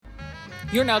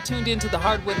You're now tuned into the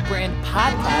Hardwood Brand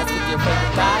podcast with your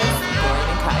favorite guys, Dorian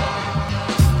and Kyle.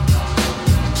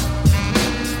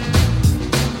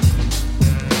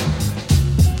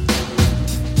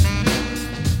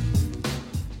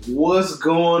 What's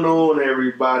going on,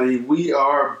 everybody? We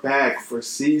are back for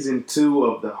season 2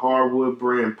 of the Hardwood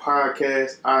Brand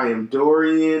podcast. I am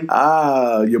Dorian.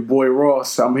 Your boy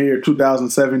Ross. I'm here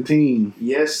 2017.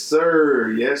 Yes, sir.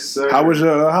 Yes, sir. How was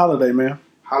your holiday, man?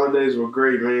 Holidays were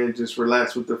great, man. Just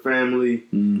relaxed with the family.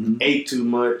 Ate too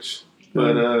much.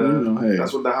 But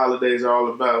that's what the holidays are all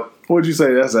about. What'd you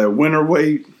say? That's that winter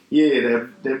weight? Yeah,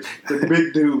 that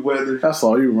big dude weather. That's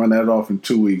all. You run that off in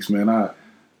 2 weeks, man. I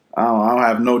don't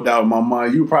have no doubt in my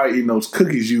mind. You were probably eating those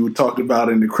cookies you talked about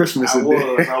in the Christmas. I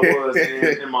was.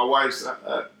 And my wife's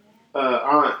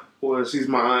aunt, well, she's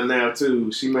my aunt now,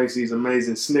 too. She makes these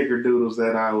amazing snickerdoodles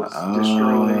that I was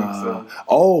destroying. So.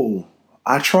 Oh,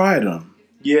 I tried them.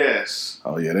 Yes.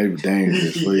 Oh, yeah, they were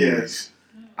dangerous. Yes.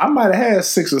 I might have had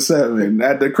 6 or 7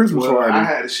 at the Christmas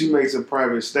party. She makes a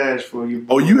private stash for you.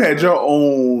 Oh, you had your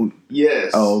own?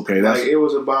 Yes. Oh, okay. It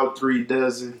was about 3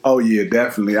 dozen. Oh, yeah,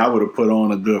 definitely. I would have put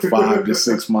on a good 5 to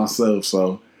 6 myself.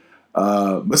 So,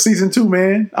 but season 2,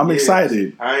 man, I'm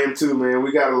excited. I am too, man.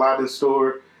 We got a lot in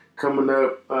store coming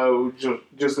up. We're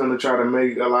just going to try to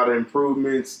make a lot of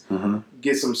improvements,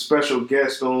 get some special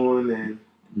guests on, and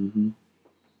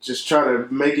just try to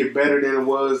make it better than it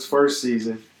was first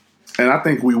season. And I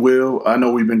think we will. I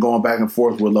know we've been going back and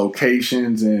forth with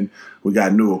locations, and we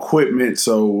got new equipment.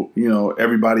 So,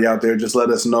 everybody out there, just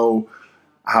let us know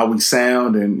how we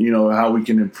sound and, how we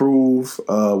can improve.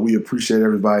 We appreciate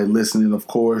everybody listening, of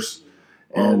course.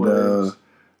 And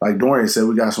like Dorian said,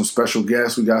 we got some special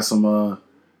guests. We got some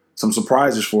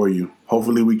surprises for you.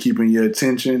 Hopefully we keeping your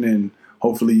attention, and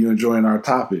hopefully you enjoying our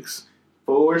topics.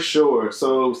 For sure.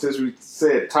 So since we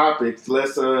said topics,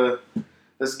 let's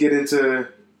get into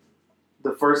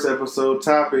the first episode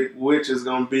topic, which is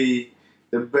going to be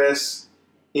the best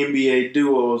NBA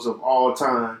duos of all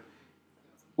time.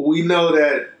 We know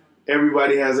that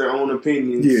everybody has their own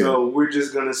opinions, so we're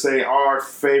just going to say our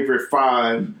favorite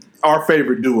 5. Our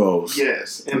favorite duos.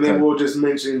 Yes, and then we'll just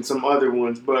mention some other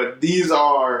ones. But these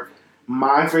are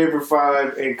my favorite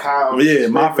 5 and Kyle's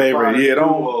my favorite. Yeah,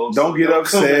 duos. Don't get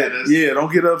upset. Yeah,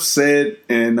 don't get upset.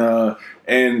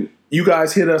 And you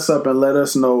guys hit us up and let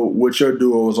us know what your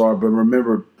duos are. But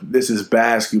remember, this is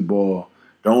basketball.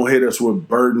 Don't hit us with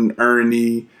Bert and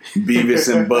Ernie,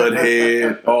 Beavis and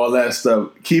Butthead, all that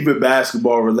stuff. Keep it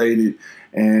basketball related,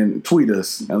 and tweet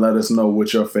us and let us know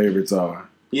what your favorites are.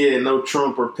 Yeah, no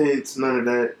Trump or Pence, none of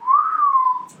that.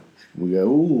 We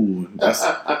go, that's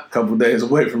a couple days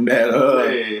away from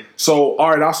that. So, all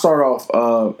right, I'll start off,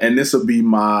 and this will be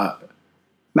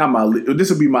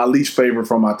this will be my least favorite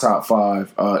from my top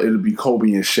 5. It'll be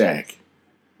Kobe and Shaq.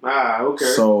 Okay.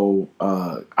 So,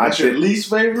 that's your least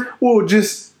favorite? Well,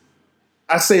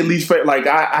 I say least favorite. Like,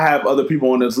 I have other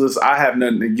people on this list. I have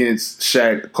nothing against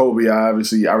Shaq. Kobe, I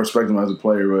respect him as a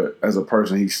player, but as a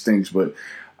person, he stinks. But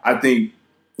I think,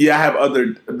 I have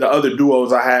the other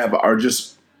duos I have are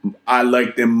just, I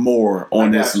like them more on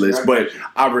this list. But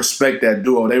I respect that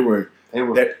duo.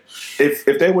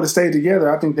 If they would have stayed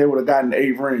together, I think they would have gotten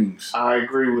 8 rings. I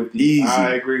agree with you. Easy.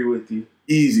 I agree with you.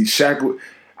 Easy. Shaq,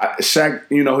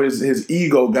 his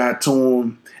ego got to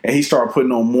him, and he started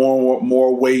putting on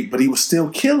more weight, but he was still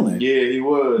killing. Yeah, he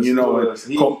was.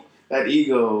 That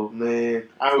ego, man.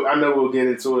 I know we'll get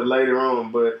into it later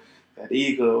on, but that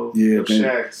ego of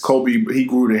Shaq's. Kobe, he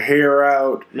grew the hair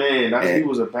out. Man, he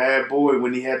was a bad boy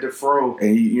when he had the fro.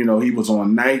 And he was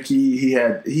on Nike. He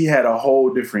had a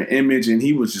whole different image, and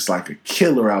he was just like a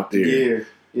killer out there.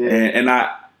 Yeah. And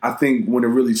I think when it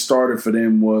really started for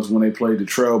them was when they played the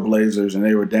Trailblazers, and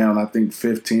they were down, I think,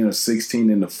 15 or 16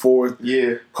 in the 4th.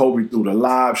 Yeah. Kobe threw the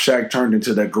lob. Shaq turned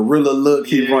into that gorilla look.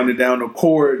 He running down the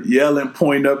court, yelling,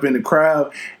 pointing up in the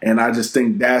crowd. And I just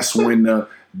think that's when the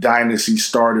dynasty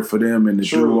started for them in the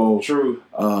duo. True.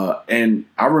 And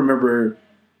I remember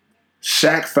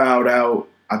Shaq fouled out.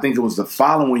 I think it was the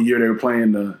following year they were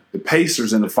playing the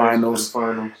Pacers in the finals.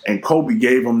 And Kobe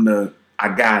gave him the, I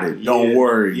got it, don't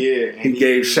worry. Yeah. He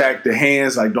gave Shaq the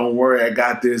hands, like, don't worry, I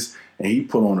got this. And he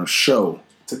put on a show.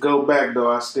 To go back,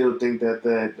 though, I still think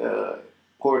that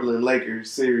Portland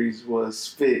Lakers series was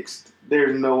fixed.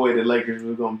 There's no way the Lakers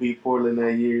were going to beat Portland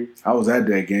that year. I was at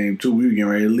that game, too. We were getting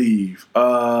ready to leave.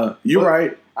 You're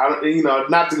right. Not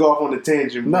to go off on a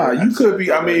tangent. Nah, you could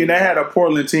be. I mean, they had a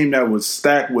Portland team that was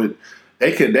stacked with.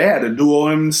 They had a duo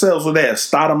themselves. So they had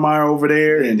Stoudemire over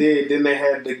there. They did. Then they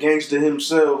had the gangster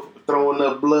himself throwing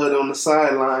up blood on the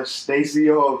sideline, Stacey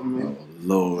Augmon. Oh,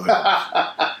 Lord.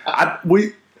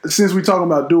 Since we're talking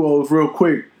about duos real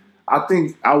quick, I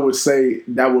think I would say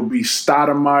that would be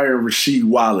Stoudemire and Rasheed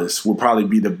Wallace would probably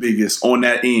be the biggest on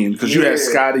that end because you had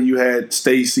Scotty, you had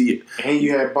Stacy, and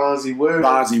you had Bonzi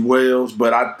Wells.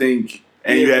 But I think,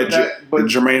 and you had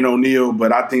Jermaine O'Neal.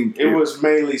 But I think it was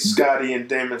mainly Scotty and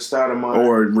Damon Stoudemire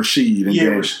or Rasheed. And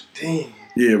damn.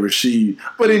 Yeah, Rasheed.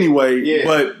 But anyway,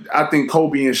 but I think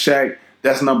Kobe and Shaq.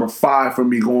 That's number 5 for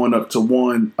me going up to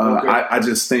 1. I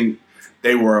just think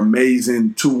they were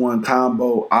amazing 2-1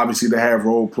 combo. Obviously, they have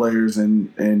role players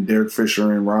and Derek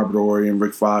Fisher and Robert Horry and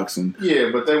Rick Fox and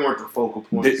but they weren't the focal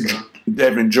points.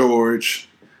 Devin George.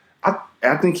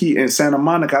 I think he in Santa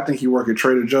Monica. I think he worked at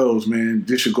Trader Joe's. Man,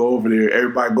 you should go over there.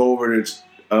 Everybody go over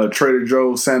there. Trader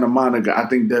Joe's Santa Monica. I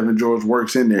think Devin George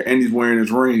works in there, and he's wearing his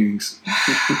rings.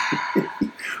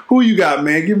 Who you got,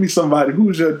 man? Give me somebody.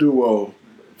 Who's your duo?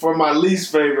 For my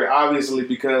least favorite, obviously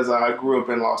because I grew up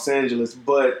in Los Angeles,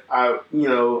 but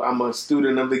I'm a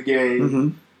student of the game. Mm-hmm.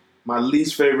 My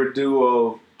least favorite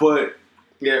duo, but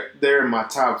they're in my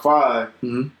top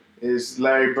 5, is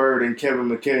Larry Bird and Kevin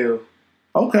McHale.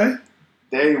 Okay.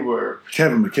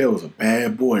 Kevin McHale was a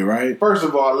bad boy, right? First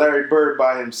of all, Larry Bird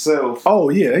by himself.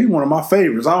 Oh, yeah. He's one of my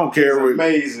favorites. I don't care.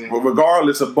 Amazing.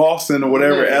 Regardless of Boston or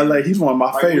whatever, LA, he's one of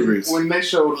my favorites. When they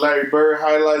showed Larry Bird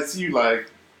highlights, you like...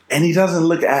 And he doesn't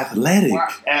look athletic.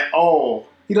 At all.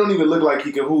 He don't even look like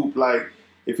he can hoop. Like,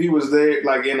 if he was there,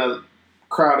 like, in a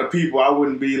crowd of people, I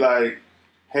wouldn't be like,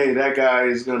 hey, that guy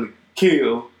is going to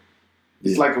kill.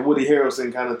 It's like a Woody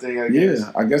Harrelson kind of thing, I guess.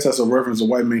 Yeah, I guess that's a reference to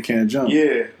White Men Can't Jump.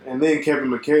 Yeah, and then Kevin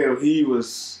McHale, he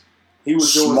was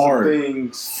smart, doing some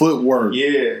things. Footwork.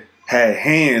 Yeah. Had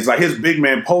hands. Like, his big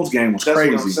man post game was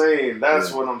crazy.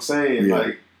 That's what I'm saying. Yeah.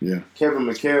 Like, Kevin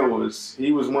McHale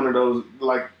was one of those,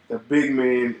 like, the big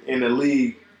man in the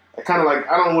league. Kind of like,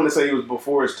 I don't want to say he was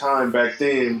before his time back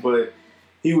then, but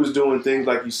he was doing things,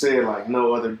 like you said, like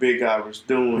no other big guy was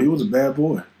doing. He was a bad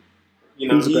boy. He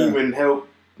even helped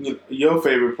your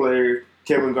favorite player,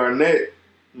 Kevin Garnett,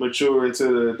 mature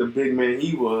into the big man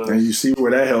he was. And you see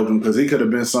where that helped him, because he could have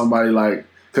been somebody like,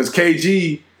 because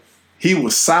KG, he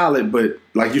was solid, but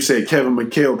like you said, Kevin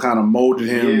McHale kind of molded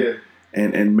him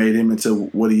and made him into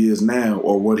what he is now,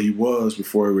 or what he was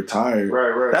before he retired.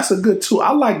 Right. That's a good tool.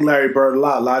 I like Larry Bird a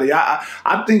lot, Lottie.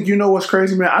 I think, you know what's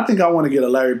crazy, man? I think I want to get a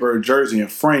Larry Bird jersey and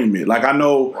frame it. Like, I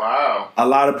know a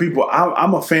lot of people,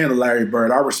 I'm a fan of Larry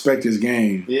Bird. I respect his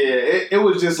game. Yeah, it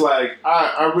was just like,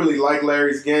 I really like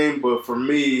Larry's game, but for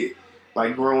me,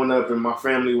 like growing up and my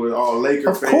family was all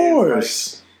Laker fans. Of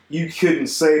course. Like, you couldn't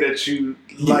say that you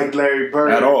liked Larry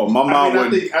Bird at all. My mom I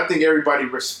think everybody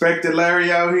respected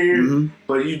Larry out here,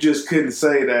 but you just couldn't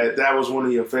say that was one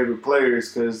of your favorite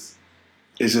players because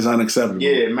it's just unacceptable.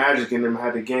 Yeah, Magic and them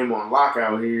had the game on lock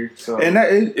out here. So and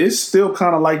it's still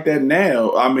kind of like that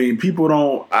now. I mean, people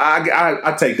don't.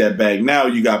 I take that back. Now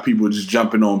you got people just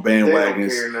jumping on bandwagons.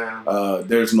 They don't care now.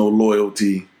 There's no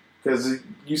loyalty because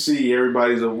you see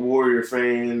everybody's a Warrior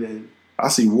fan, and I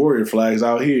see Warrior flags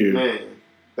out here. Man.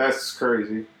 That's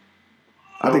crazy.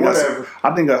 I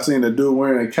think I seen a dude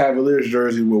wearing a Cavaliers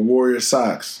jersey with Warrior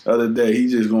socks the other day.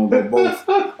 He's just gonna go both.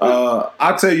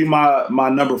 I'll tell you my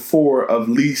number 4 of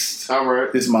least. All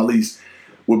right. This is my least.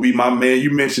 Would be my man.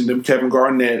 You mentioned him, Kevin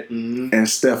Garnett and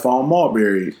Stephon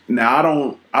Marbury. Now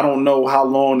I don't know how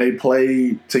long they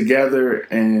played together,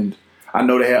 and I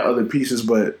know they had other pieces,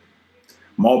 but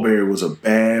Marbury was a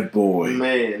bad boy.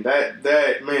 Man,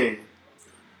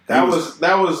 That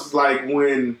was like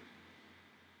when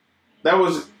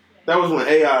when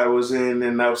AI was in,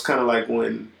 and that was kind of like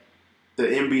when the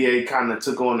NBA kind of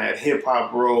took on that hip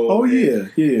hop role. Oh yeah.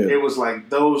 It was like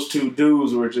those two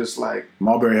dudes were just like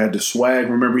Marbury had the swag.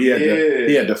 Remember he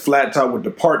had the flat top with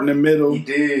the part in the middle. He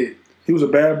did. He was a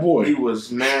bad boy. He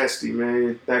was nasty,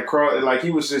 man. That like he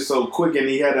was just so quick, and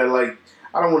he had that like.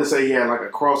 I don't want to say he had like a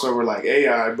crossover like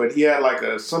AI, but he had like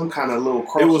some kind of little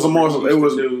crossover.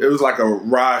 It was like a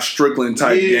Rod Strickland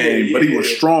type game, but he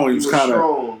was strong. He was kind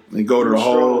of and go to the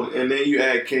hole. And then you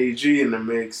add KG in the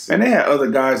mix, and they had other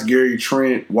guys, Gary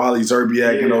Trent, Wally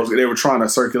Zerbiak, and those. They were trying to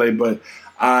circulate, but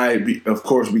of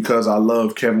course, because I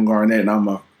love Kevin Garnett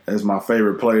and as my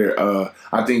favorite player,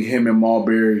 I think him and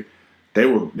Marbury, they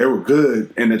were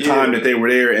good in the time that they were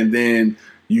there, and then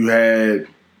you had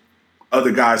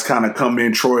other guys kind of come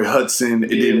in. Troy Hudson,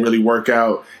 it didn't really work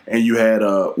out. And you had,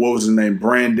 what was his name?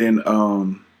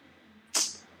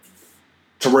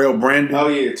 Terrell Brandon. Oh,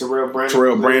 yeah, Terrell Brandon.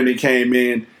 Terrell Brandon came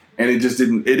in, and it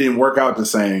didn't work out the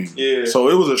same. Yeah. So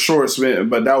it was a short stint,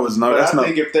 but that was not. I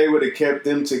think if they would have kept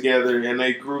them together and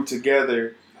they grew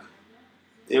together,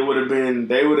 they would have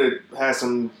had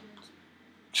some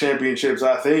championships,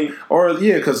 I think. Or,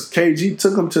 because KG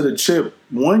took them to the chip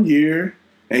one year,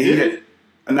 and he had.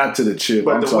 Not to the chip,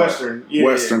 but I'm the sorry.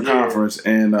 Western Conference.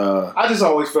 And I just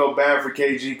always felt bad for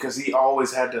KG because he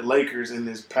always had the Lakers in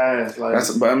his past. Like,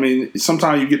 but I mean,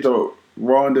 sometimes you get the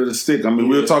raw end of the stick. I mean,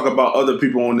 we'll talk about other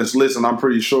people on this list, and I'm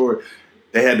pretty sure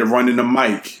they had to run into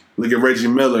Mike. Look at Reggie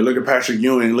Miller. Look at Patrick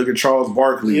Ewing. Look at Charles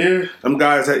Barkley. Yeah. Them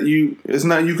guys that it's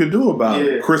nothing you could do about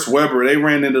it. Chris Webber, they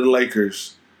ran into the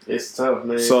Lakers. It's tough,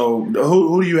 man. So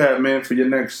who do you have, man, for your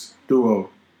next duo?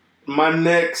 My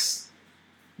next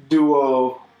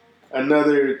duo,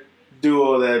 another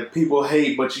duo that people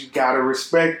hate, but you gotta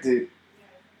respect it.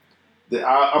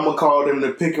 I'm gonna call them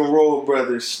the pick and roll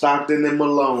brothers, Stockton and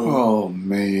Malone. Oh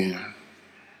man,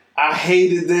 I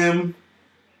hated them,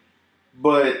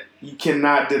 but you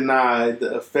cannot deny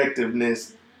the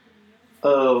effectiveness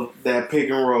of that pick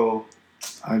and roll.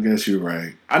 I guess you're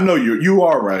right. I know you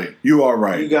are right. You are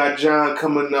right. You got John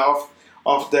coming off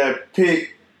that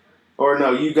pick, or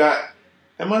no? You got.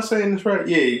 Am I saying this right?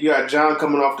 Yeah, you got John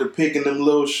coming off the pick in them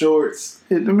little shorts.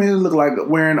 It look like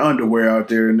wearing underwear out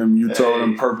there in them Utah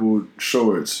them purple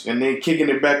shorts. And then kicking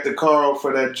it back to Carl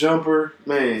for that jumper,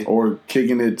 man. Or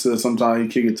kicking it to, sometimes he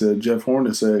kick it to Jeff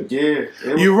Hornacek. Yeah.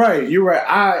 You're right.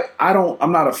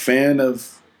 I'm not a fan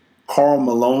of Karl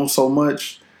Malone so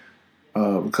much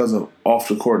because of off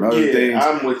the court and other things.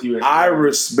 I'm with you. I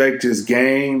respect his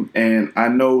game, and I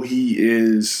know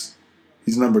he's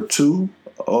number 2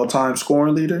 all-time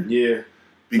scoring leader. Yeah.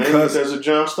 Because of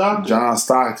John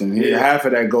Stockton. Half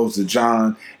of that goes to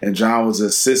John, and John was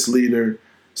assist leader.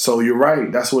 So you're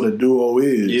right. That's what a duo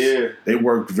is. Yeah. They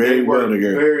worked very well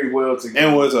together.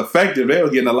 And was effective. They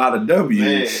were getting a lot of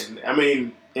W's. Man, I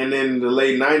mean, and in the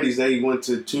late 90s, they went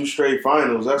to 2 straight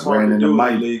finals. That's hard to do in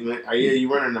the league, man. Yeah,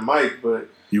 you running the mic, but...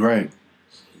 You're right.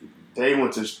 They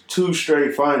went to 2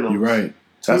 straight finals. You're right.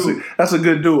 That's a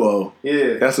good duo.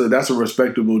 Yeah. That's a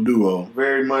respectable duo.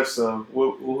 Very much so.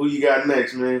 Who you got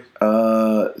next, man?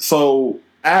 So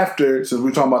since we're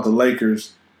talking about the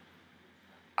Lakers,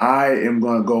 I am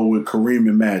going to go with Kareem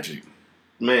and Magic.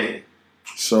 Man.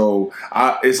 So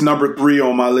it's number 3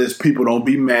 on my list. People don't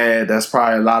be mad. That's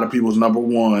probably a lot of people's number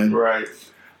 1. Right.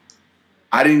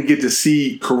 I didn't get to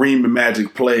see Kareem and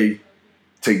Magic play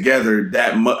together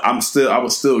that much. I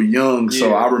was still young,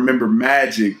 so I remember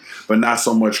Magic, but not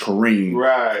so much Kareem.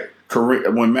 Right.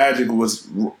 When Magic was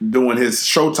doing his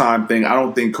Showtime thing, I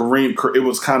don't think Kareem. It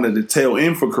was kind of the tail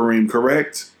end for Kareem,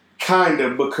 correct? Kind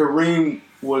of, but Kareem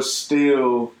was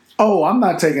still. Oh, I'm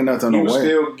not taking nothing away. He was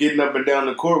still getting up and down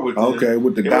the court with them. Okay,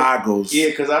 with the goggles. Yeah,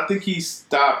 because I think he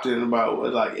stopped in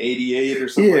about 88 or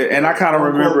something. Yeah, and I kind of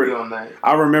remember it. On that.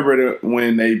 I remember it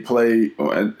when they played,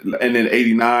 and then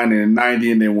 89 and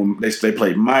 90, and then when they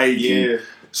played Mike. Yeah.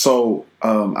 So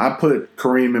I put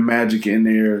Kareem and Magic in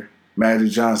there.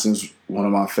 Magic Johnson's one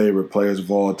of my favorite players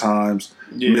of all times.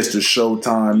 Yeah. Mr.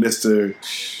 Showtime,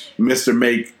 Mr.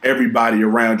 Make everybody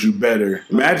around you better.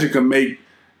 Magic can make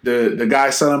the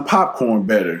guy selling popcorn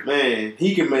better. Man,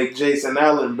 he can make Jason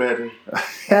Allen better.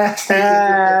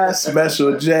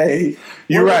 Special J.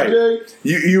 You're right.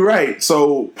 You're right.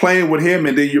 So playing with him,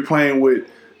 and then you're playing with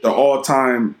the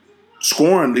all-time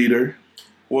scoring leader.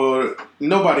 Well,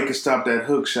 nobody can stop that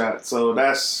hook shot. So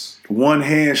that's one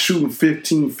hand shooting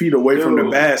 15 feet away from the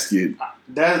basket.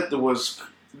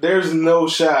 There's no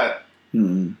shot.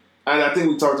 And I think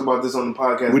we talked about this on the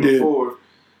podcast before.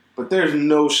 But there's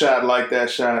no shot like that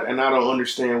shot, and I don't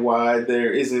understand why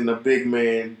there isn't a big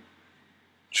man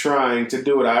trying to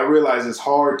do it. I realize it's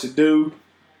hard to do,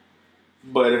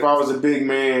 but if I was a big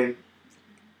man,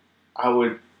 I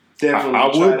would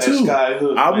definitely try that sky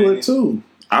hook. I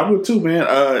would too, man.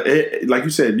 Like you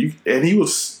said, and he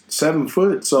was 7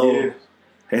 foot, so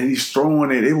and he's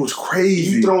throwing it. It was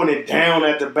crazy. He's throwing it down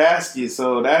at the basket,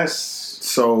 so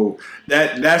that's a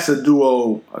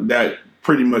duo that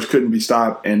pretty much couldn't be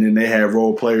stopped, and then they had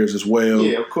role players as well.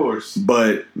 Yeah, of course.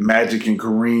 But Magic and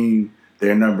Kareem,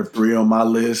 they're number 3 on my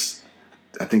list.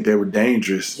 I think they were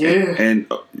dangerous. Yeah.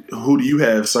 And who do you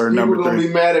have, sir, number 3? People going to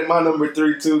be mad at my number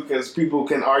 3, too, because people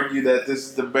can argue that this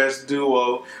is the best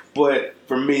duo. But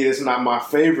for me, it's not my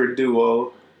favorite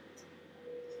duo.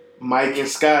 Mike and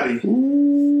Scotty.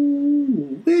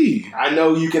 Ooh-wee. I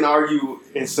know you can argue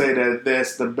and say that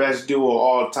that's the best duo of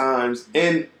all times,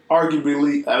 and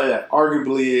arguably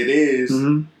it is,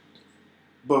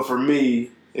 but for me,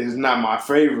 it's not my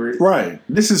favorite. Right.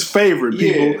 This is favorite,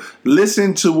 people. Yeah.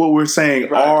 Listen to what we're saying.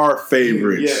 Right. Our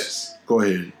favorites. Yes. Go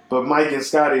ahead. But Mike and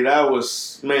Scotty, that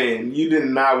was, man, you did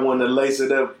not want to lace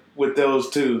it up with those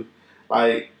two.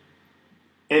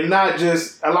 And not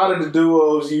just, a lot of the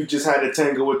duos, you just had to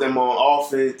tangle with them on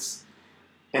offense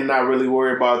and not really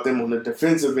worry about them on the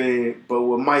defensive end. But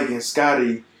with Mike and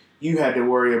Scotty, you had to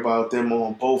worry about them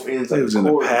on both ends They of was the in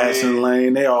court. the passing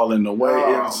lane. They all in the way.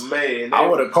 Oh, man. I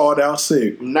would have called out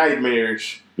sick.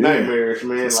 Nightmarish. Yeah. Nightmarish,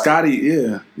 man. Like, Scotty,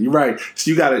 yeah, you're right.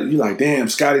 So you're like, damn,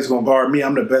 Scotty's gonna guard me.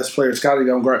 I'm the best player. Scotty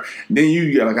gonna guard. Then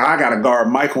you're like, I gotta guard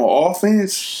Mike on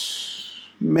offense.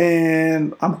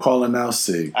 Man, I'm calling out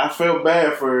sick. I felt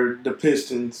bad for the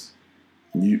Pistons.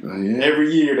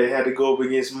 Every year they had to go up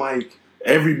against Mike.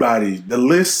 Everybody, the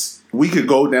list, we could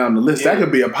go down the list. Yeah. That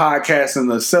could be a podcast in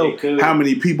itself. How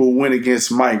many people went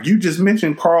against Mike? You just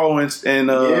mentioned Carl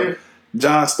and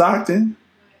John Stockton.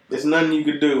 There's nothing you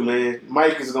could do, man.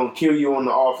 Mike is going to kill you on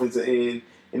the offensive end,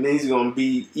 and then he's going to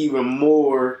be even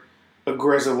more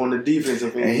aggressive on the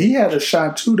defensive end. And he had a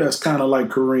shot, too, that's kind of like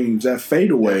Kareem's. That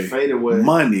fadeaway.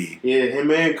 Money. Yeah,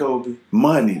 him and Kobe.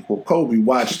 Money. Well, Kobe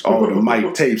watched all the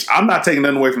Mike tapes. I'm not taking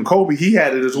nothing away from Kobe. He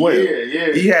had it as well.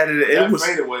 Yeah. He had it. That It was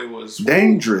fadeaway was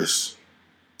dangerous.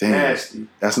 Damn. nasty.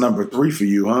 That's number 3 for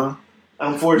you, huh?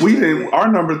 Unfortunately.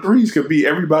 Our number 3s could be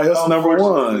everybody else number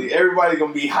 1. Everybody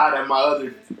going to be hot at my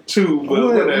other 2, but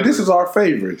whatever. This is our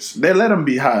favorites. They let them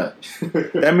be hot.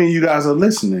 That means you guys are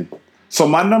listening. So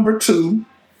my number 2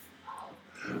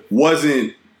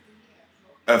 wasn't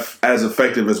as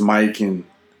effective as Mike and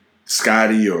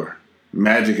Scotty or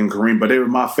Magic and Kareem, but they were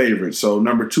my favorites. So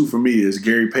number 2 for me is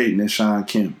Gary Payton and Sean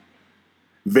Kemp.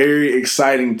 Very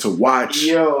exciting to watch.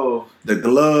 Yo. The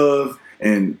glove,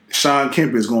 and Sean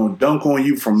Kemp is going to dunk on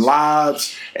you from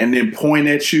lobs and then point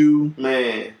at you.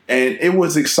 Man. And it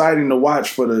was exciting to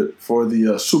watch for the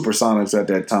Supersonics at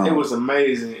that time. It was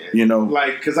amazing. You know.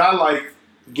 Like, because I like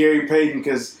Gary Payton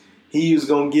because he was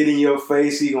going to get in your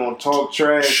face. He going to talk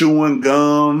trash. Chewing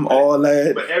gum, all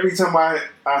that. But every time I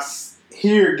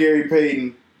hear Gary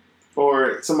Payton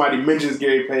or somebody mentions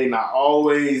Gary Payton, I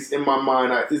always, in my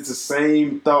mind, it's the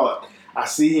same thought. I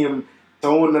see him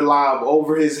throwing the lob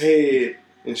over his head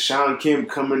and Sean Kemp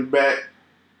coming back.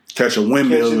 Catch a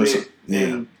windmill or something.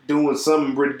 And doing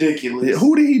something ridiculous. Yeah,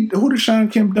 who did Sean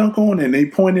Kemp dunk on and they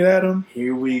pointed at him?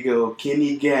 Here we go.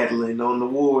 Kenny Gatlin on the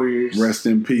Warriors. Rest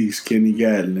in peace, Kenny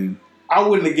Gatlin. I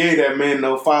wouldn't have gave that man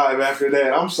no 5 after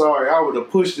that. I'm sorry. I would have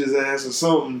pushed his ass or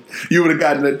something. You would have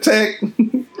gotten a tech.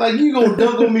 Like, you gonna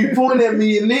dunk on me, point at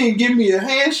me, and then give me a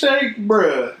handshake?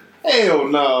 Bruh. Hell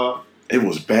no. It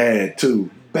was bad,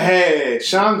 too. Bad.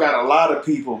 Sean got a lot of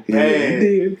people. Bad.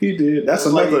 Yeah, he did. That's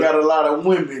another. Like he got a lot of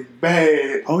women.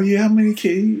 Bad. Oh, yeah, how many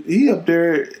kids? He up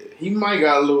there. He might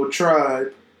got a little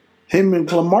tribe. Him and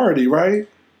Clamarty, right?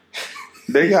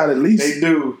 They got at least they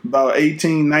do. About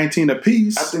 18, 19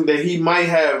 apiece. I think that he might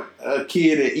have a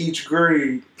kid in each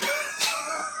grade.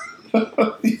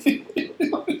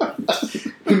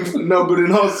 No, but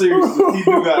in all seriousness, he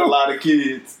do got a lot of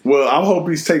kids. Well, I hope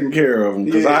he's taking care of them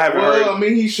because I haven't heard. I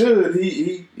mean, he should.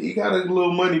 He got a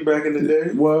little money back in the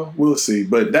day. Well, we'll see.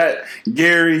 But that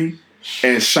Gary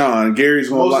and Sean, Gary's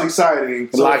going to exciting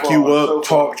lock you up,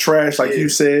 talk trash like you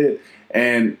said,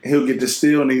 and he'll get the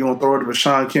steal and he's going to throw it to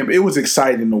Sean Kemp. It was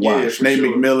exciting to watch. Nate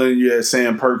McMillan, you had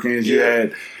Sam Perkins, you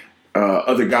had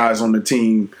other guys on the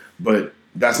team, but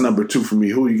that's number 2 for me.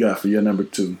 Who you got for your number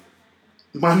 2?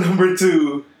 My number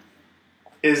 2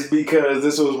 is because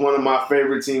this was one of my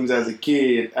favorite teams as a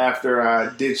kid after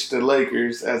I ditched the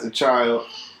Lakers as a child.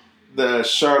 The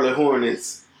Charlotte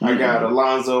Hornets. I got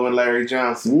Alonzo and Larry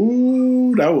Johnson.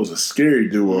 Ooh, that was a scary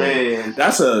duo. Man.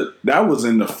 That was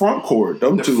in the front court.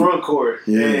 The front court.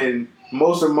 Yeah. And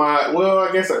most of I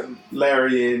guess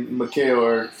Larry and Mikhail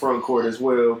are front court as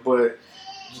well, but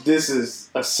this is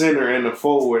a center and a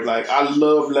forward. Like, I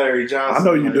love Larry Johnson. I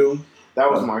know you do. That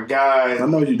was my guy. I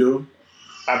know you do.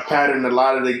 I patterned a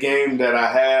lot of the game that I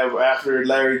have after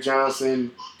Larry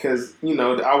Johnson because,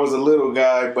 I was a little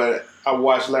guy, but I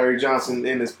watched Larry Johnson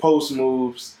in his post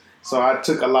moves. So I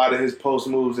took a lot of his post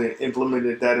moves and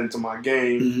implemented that into my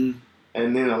game. Mm-hmm.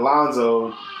 And then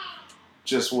Alonzo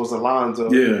just was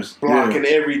Alonzo. Yeah. He was blocking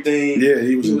everything. Yeah,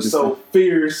 he was so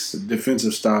fierce.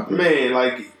 Defensive stopper. Man,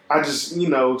 like, I just,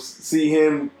 see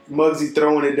him, Muggsy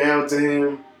throwing it down to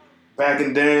him,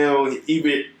 backing down.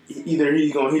 Either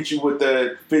he's going to hit you with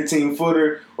the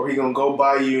 15-footer or he's going to go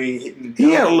by you and hit the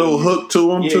He had a little hook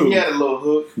to him, too. He had a little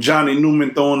hook. Johnny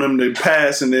Newman throwing him the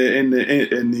pass in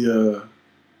the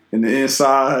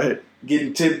inside.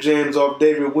 Getting tip jams off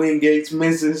David Wingate's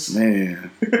misses.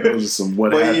 Man, those are some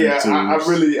what happened to I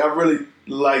really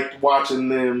liked watching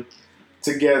them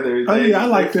together. I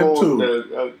like them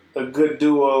too. A good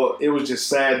duo. It was just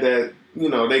sad that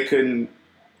they couldn't.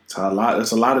 It's a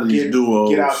lot of these duos.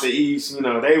 Get out the East.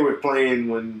 They were playing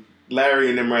when Larry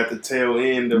and them were at the tail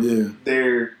end of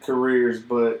their careers,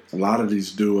 but a lot of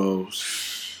these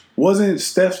duos. Wasn't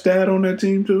Steph's dad on that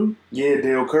team too? Yeah,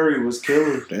 Dale Curry was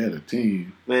killing. They had a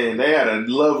team. Man, they had a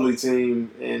lovely team,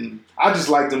 and I just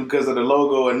liked them because of the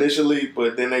logo initially,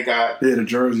 but then they got Yeah, the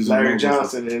jerseys. Larry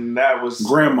Johnson, and that was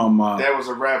grandmama. That was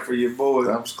a wrap for your boy.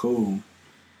 That was cool.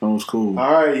 That was cool.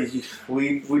 All right,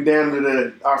 we down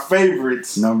to our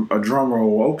favorites. A drum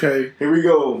roll. Okay. Here we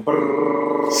go.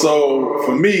 So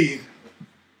for me,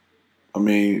 I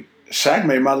mean, Shaq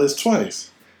made my list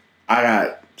twice. I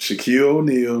got Shaquille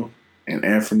O'Neal and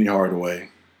Anthony Hardaway.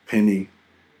 Penny's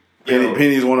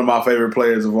one of my favorite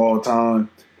players of all time.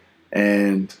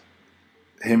 And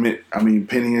Penny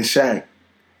and Shaq,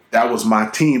 that was my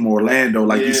team, Orlando.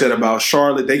 Like you said about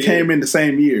Charlotte, they came in the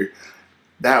same year.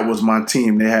 That was my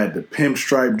team. They had the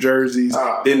pinstripe jerseys.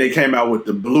 Then they came out with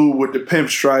the blue with the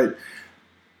pinstripe.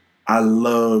 I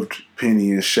loved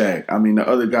Penny and Shaq. I mean, the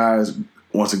other guys,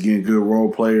 once again, good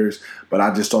role players, but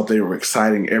I just thought they were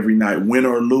exciting every night. Win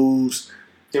or lose,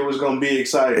 it was going to be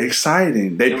exciting.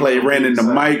 Exciting. They ran into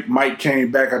Mike. Mike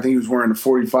came back. I think he was wearing the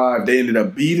 45. They ended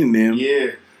up beating them.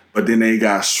 Yeah. But then they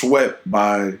got swept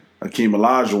by Akeem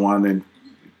Olajuwon and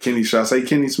Kenny. Should I say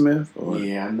Kenny Smith?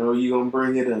 Yeah, I know you're going to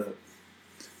bring it up.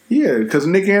 Yeah, because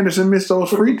Nick Anderson missed those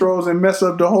free throws and messed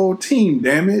up the whole team,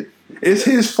 damn it. It's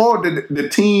his fault that the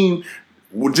team,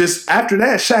 just after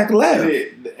that, Shaq left.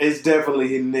 It's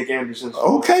definitely Nick Anderson's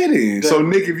fault. Okay, then. Definitely. So,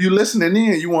 Nick, if you listening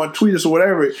in, you want to tweet us or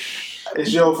whatever.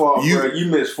 It's your fault, bro. You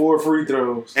missed 4 free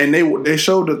throws. And they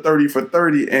showed the 30 for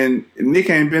 30, and Nick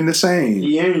ain't been the same.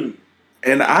 He ain't.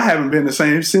 And I haven't been the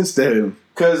same since then.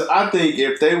 Because I think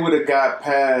if they would have got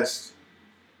past,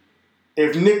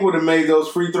 if Nick would have made those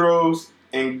free throws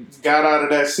and got out of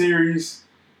that series,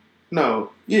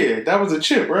 that was a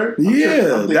chip, right?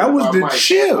 That was the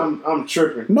chip. I'm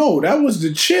tripping. No, that was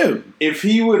the chip. If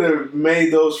he would have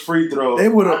made those free throws, they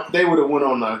would have went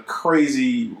on a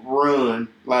crazy run.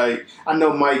 Like, I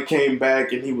know Mike came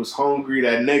back and he was hungry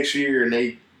that next year and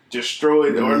they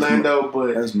destroyed Orlando,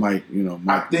 but that's Mike, Mike.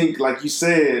 I think, like you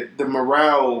said, the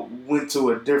morale went to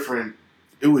a different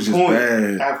It was just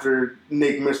bad after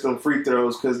Nick missed them free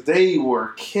throws because they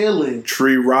were killing.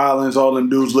 Tree Rollins, all them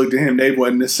dudes looked at him. They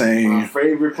wasn't the same. My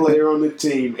favorite player on the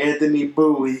team, Anthony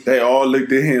Bowie. They all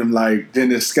looked at him like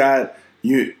Dennis Scott,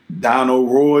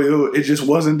 Donald Royal. It just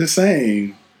wasn't the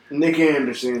same. Nick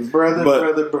Anderson, brother.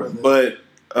 But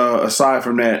aside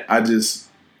from that,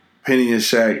 Penny and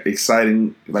Shaq,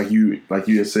 exciting, like you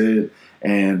had said,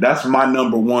 and that's my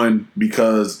number one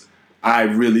because I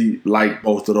really like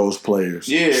both of those players.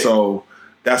 Yeah. So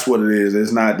that's what it is.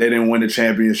 It's not they didn't win the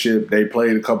championship. They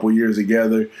played a couple years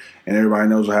together, and everybody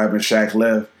knows what happened. Shaq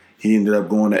left. He ended up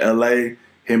going to L.A.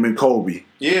 Him and Kobe.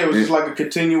 Yeah, it was just like a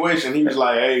continuation. He was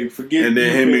like, "Hey, forget and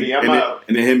then Penny, I'm out."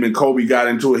 And then him and Kobe got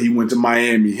into it. He went to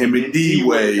Miami. Him and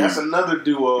D-Wade. That's another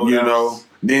duo.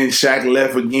 Then Shaq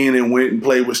left again and went and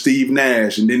played with Steve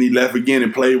Nash. And then he left again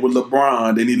and played with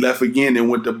LeBron. Then he left again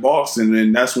and went to Boston.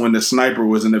 And that's when the sniper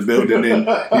was in the building and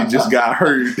he just got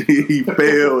hurt. He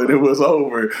fell and it was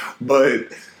over. But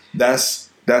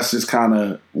that's just kind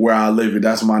of where I live it.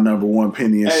 That's my number one,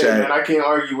 Penny and Shaq. Man, I can't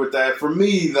argue with that. For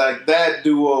me, like that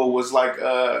duo was like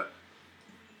a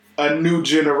new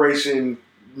generation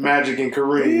Magic and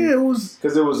Kareem. Yeah, it was.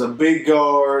 Because it was a big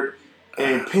guard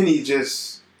and Penny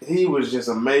he was just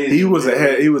amazing. He was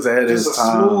ahead of his time. Just a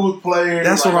smooth player.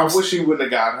 That's what I wish he wouldn't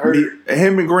have gotten hurt.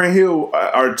 Him and Grant Hill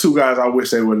are two guys I wish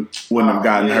they wouldn't have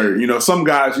gotten hurt. Some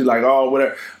guys you're like, oh,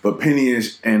 whatever. But Penny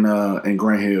and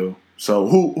Grant Hill. So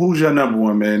who's your number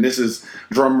one, man? This is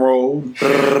drum roll. This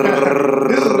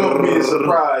is gonna be a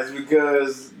surprise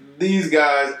because these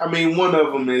guys. I mean, one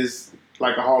of them is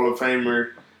like a Hall of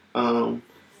Famer,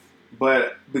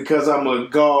 but because I'm a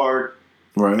guard.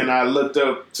 Right. And I looked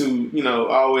up to, I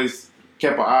always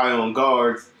kept an eye on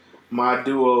guards. My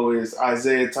duo is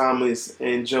Isaiah Thomas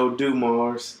and Joe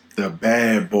Dumars. The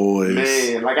bad boys.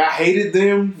 Man, like I hated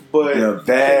them, but the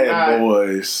bad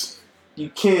boys. You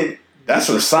can't. That's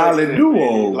a solid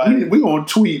duo. Like, we going to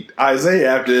tweet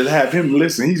Isaiah after and have him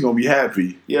listen. He's going to be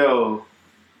happy. Yo.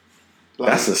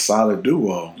 That's a solid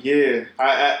duo. Yeah.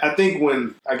 I think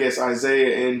when,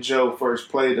 Isaiah and Joe first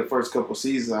played the first couple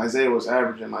seasons, Isaiah was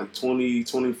averaging like 20,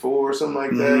 24 or something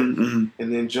like that. Mm-hmm.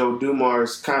 And then Joe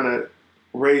Dumars kind of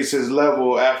raised his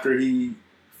level after he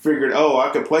figured,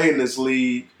 I could play in this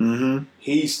league. Mm-hmm.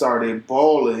 He started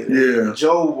balling. Yeah. And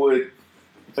Joe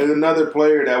another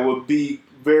player that would be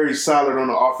very solid on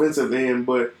the offensive end,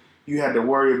 but you had to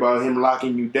worry about him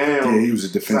locking you down. Yeah, he was a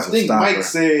defensive stopper. I think Mike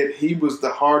said he was the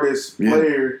hardest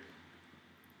player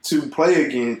to play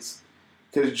against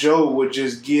because Joe would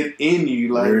just get in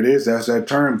you. Like, there it is. That's that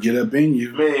term, get up in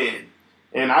you. Man,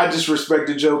 And I just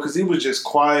respected Joe because he was just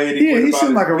quiet. He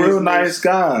seemed like a real nice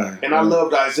guy. And I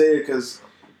loved Isaiah because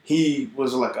he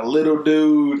was like a little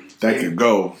dude that could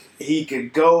go. He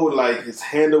could go, like his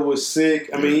handle was sick.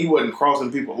 I mean, he wasn't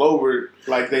crossing people over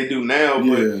like they do now,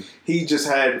 but he just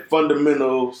had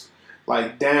fundamentals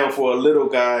like down for a little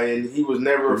guy, and he was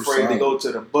never afraid to go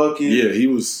to the bucket. Yeah, he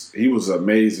was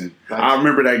amazing. Like, I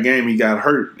remember that game he got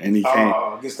hurt and he came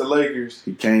against the Lakers.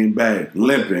 He came back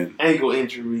limping, ankle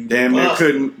injury. Damn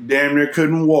near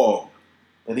couldn't walk.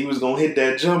 And he was gonna hit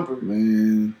that jumper.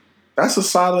 Man, that's a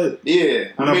solid.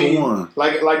 Yeah, number one.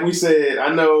 Like we said,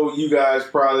 I know you guys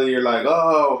probably are like,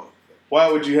 oh,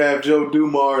 why would you have Joe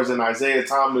Dumars and Isaiah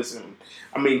Thomas? And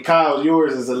I mean, Kyle,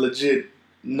 yours is a legit.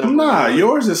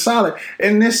 Yours is solid,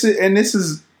 and this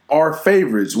is our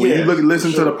favorites. When you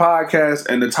listen to the podcast,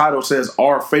 and the title says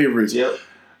our favorites. Yep.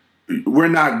 We're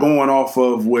not going off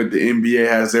of what the NBA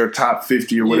has their top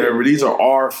 50 or whatever. These are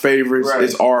our favorites. Right.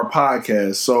 It's our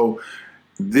podcast, so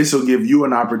this will give you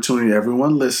an opportunity.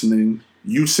 Everyone listening,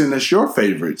 you send us your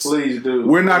favorites. Please do.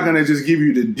 We're not going to just give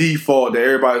you the default that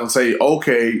everybody's going to say,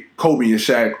 okay, Kobe and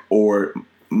Shaq or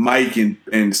Mike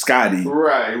and Scotty.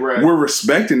 Right. We're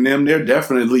respecting them. They're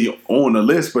definitely on the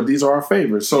list, but these are our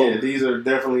favorites. So these are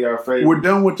definitely our favorites. We're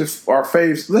done with our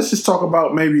faves. Let's just talk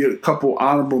about maybe a couple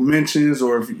honorable mentions,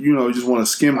 or if you just want to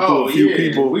skim through a few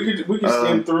people. We could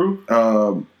skim through.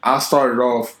 I started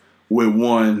off with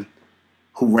one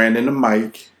who ran into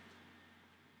Mike,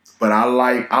 but I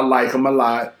like him a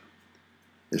lot.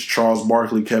 It's Charles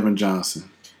Barkley, Kevin Johnson.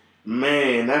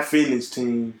 Man, that Phoenix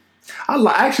team. I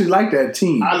actually like that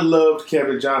team. I loved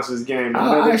Kevin Johnson's game.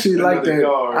 I actually like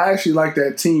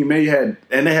that team. They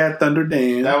had Thunder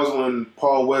Dan. That was when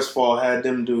Paul Westphal had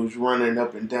them dudes running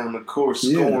up and down the court,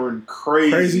 scoring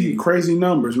crazy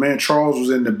numbers. Man, Charles was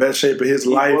in the best shape of his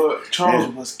life.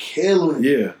 Charles was killing.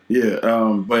 Yeah.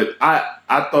 But I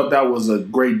thought that was a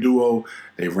great duo.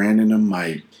 They ran into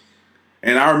Mike.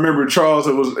 And I remember Charles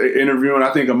was interviewing,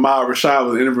 I think Ahmad Rashad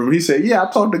was interviewing. He said, I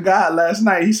talked to God last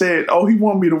night. He said, he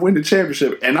wanted me to win the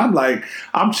championship. And I'm like,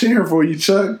 I'm cheering for you,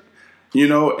 Chuck.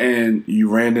 And you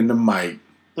ran into Mike.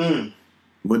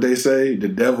 What they say? The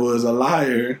devil is a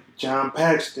liar. John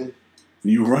Paxton.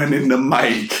 You run into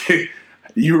Mike.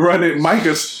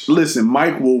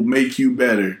 Mike will make you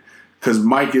better. Because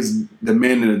Mike is the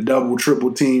man in a double,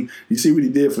 triple team. You see what he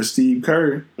did for Steve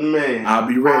Kerr? Man. I'll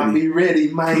be ready. I'll be ready,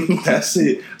 Mike. That's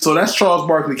it. So that's Charles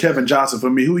Barkley, Kevin Johnson for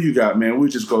me. Who you got, man? We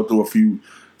just go through a few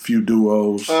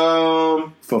duos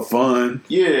for fun.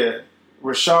 Yeah.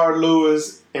 Rashard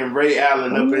Lewis and Ray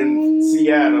Allen up in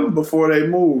Seattle. Before they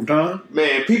moved, huh?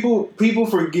 Man, people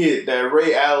forget that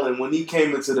Ray Allen, when he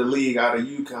came into the league out of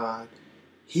UConn,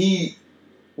 he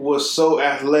was so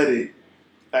athletic.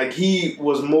 Like, he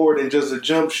was more than just a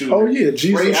jump shooter. Oh, yeah.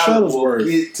 Jesus Ray Allen will Shuttlesworth.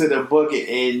 get to the bucket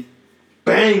and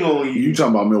bang on you. You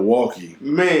talking about Milwaukee.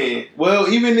 Man. Well,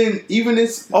 even in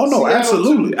oh, no, Seattle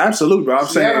absolutely. But I'm Seattle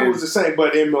saying was the same.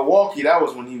 But in Milwaukee, that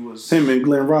was when he was... Him and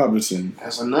Glenn Robinson.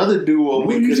 That's another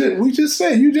duo. You just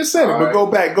said it. But go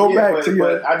back to you.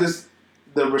 But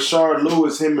the Rashard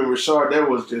Lewis, him and Rashard, that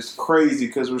was just crazy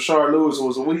because Rashard Lewis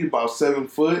was about 7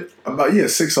 foot. About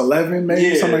 6'11",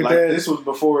 maybe something like that. This was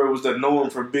before it was the norm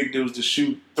for big dudes to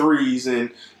shoot threes,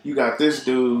 and you got this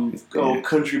dude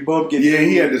country bumpkin. Yeah,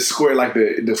 he had the square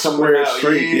the square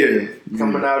straight.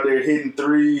 Coming out there hitting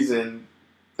threes, and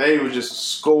they were just a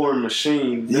scoring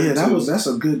machine. Yeah, that's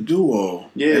a good duo.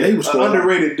 Yeah, they was an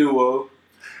underrated duo.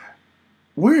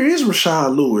 Where is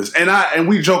Rashard Lewis? And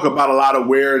we joke about a lot of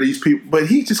where these people, but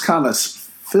he just kind of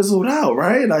fizzled out,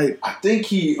 right? Like, I think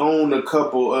he owned a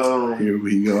couple. Here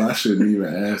we go. I shouldn't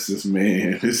even ask this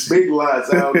man. Big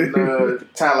lots out in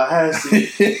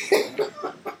Tallahassee.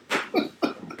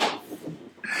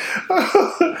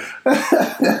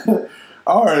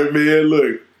 All right, man.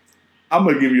 Look, I'm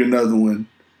gonna give you another one.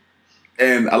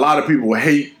 And a lot of people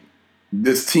hate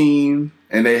this team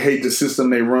and they hate the system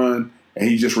they run. And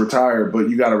he just retired, but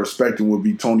you got to respect him. Would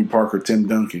be Tony Parker, Tim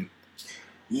Duncan.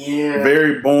 Yeah.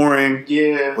 Very boring.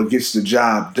 Yeah. But gets the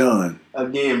job done.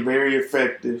 Again, very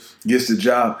effective. Gets the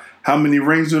job. How many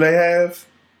rings do they have?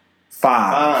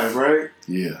 5. 5, right?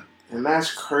 Yeah. And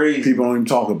that's crazy. People don't even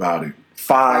talk about it.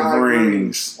 5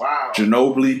 rings. Wow.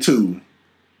 Ginobili 2.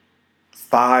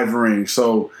 5 rings.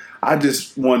 So I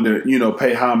just wanted to,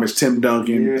 pay homage Tim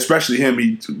Duncan, especially him.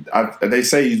 They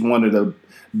say he's one of the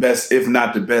best, if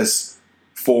not the best,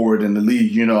 forward in the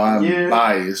league. I'm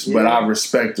biased, but I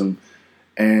respect him.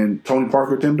 And Tony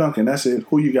Parker, Tim Duncan, that's it.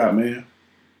 Who you got, man?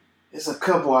 It's a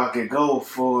couple I could go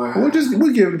for.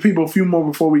 We'll give the people a few more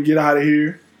before we get out of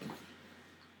here.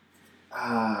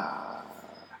 I'm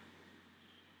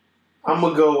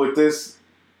going to go with this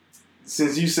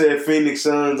since you said Phoenix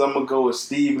Suns, I'm gonna go with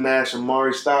Steve Nash and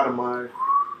Maury Stoudemire.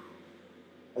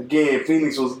 Again,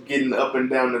 Phoenix was getting up and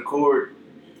down the court.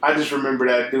 I just remember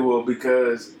that duo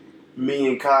because me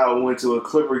and Kyle went to a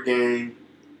Clipper game,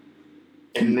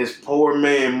 and this poor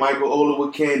man, Michael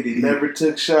Olowokandi, never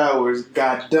took showers,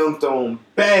 got dunked on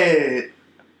bad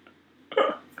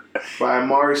by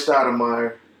Maury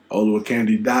Stoudemire.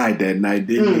 Olowokandi died that night,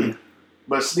 didn't he?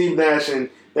 But Steve Nash, and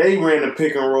they ran the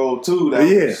pick and roll too.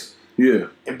 Yeah.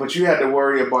 But you had to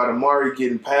worry about Amari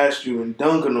getting past you and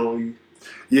dunking on you.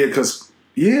 Yeah, because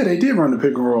they did run the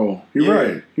pick and roll.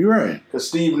 You're right. Because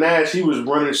Steve Nash, he was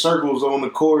running circles on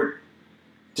the court,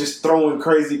 just throwing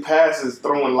crazy passes,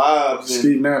 throwing lobs.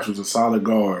 Steve Nash was a solid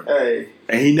guard. Hey.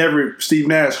 And Steve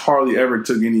Nash hardly ever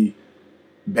took any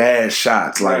bad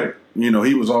shots. Like, he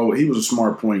was a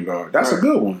smart point guard. That's a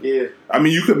good one. Yeah. I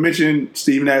mean, you could mention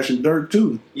Steve Nash and Dirk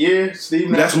too. Yeah, Steve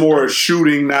Nash. That's more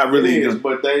shooting, not really. It is,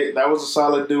 but that was a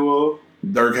solid duo.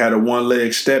 Dirk had a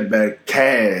one-leg step back.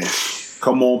 Cash.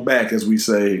 Come on back, as we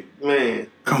say. Man.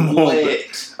 Come on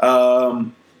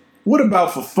back. What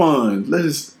about for fun?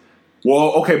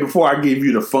 Before I give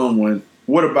you the fun one,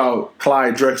 what about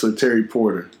Clyde Drexler, Terry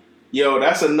Porter? Yo,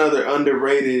 that's another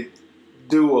underrated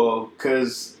duo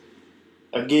because,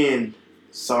 again,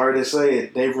 sorry to say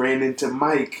it, they ran into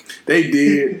Mike. They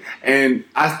did. And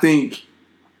I think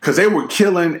because they were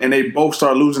killing and they both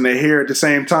started losing their hair at the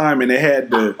same time, and they had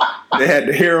the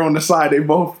hair on the side. They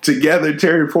both together,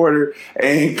 Terry Porter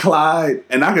and Clyde.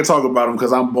 And I can talk about them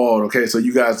because I'm bald, okay? So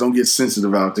you guys don't get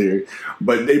sensitive out there.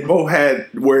 But they both had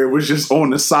where it was just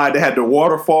on the side. They had the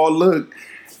waterfall look.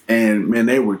 And, man,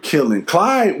 they were killing.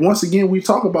 Clyde, once again, we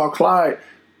talk about Clyde.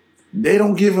 They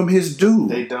don't give him his due.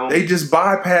 They don't. They just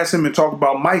bypass him and talk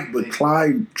about Mike. But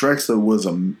Clyde Drexler was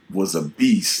a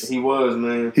beast. He was,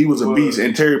 man. He was a beast.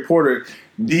 And Terry Porter,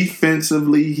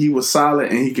 defensively, he was solid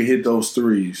and he could hit those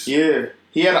threes. Yeah.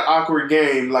 He had an awkward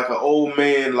game, like an old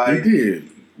man, like he did.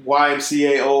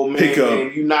 YMCA old man. Pick up.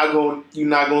 And you're not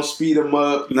gonna speed him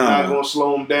up. You're not gonna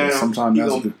slow him down. Sometimes he's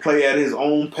gonna play at his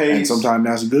own pace. And sometimes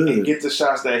that's good. And get the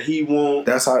shots that he wants.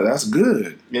 That's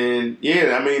good. And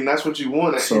that's what you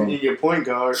want in your point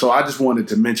guard. So I just wanted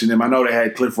to mention them. I know they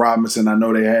had Cliff Robinson. I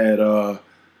know they had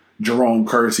Jerome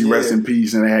Kersey, rest in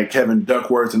peace, and they had Kevin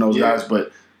Duckworth and those guys.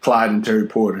 But Clyde and Terry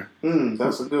Porter.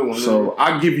 That's a good one. So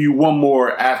I'll give you one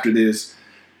more after this.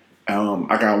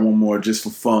 I got one more just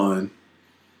for fun.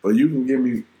 But you can give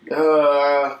me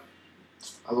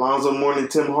Alonzo Mourning,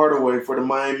 Tim Hardaway for the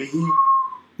Miami Heat.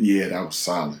 Yeah, that was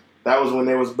solid. That was when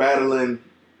they was battling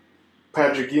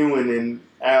Patrick Ewing and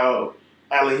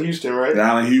Allen Houston, right?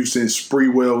 Allen Houston,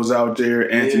 Spreewell was out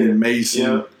there, Anthony Mason.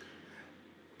 Yeah.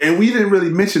 And we didn't really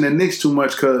mention the Knicks too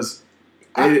much because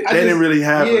they didn't really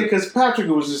have Yeah, because Patrick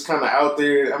was just kind of out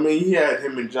there. I mean, he had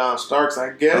him and John Starks,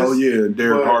 I guess. Oh, yeah,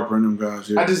 Derek Harper and them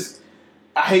guys. Yeah.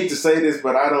 I hate to say this,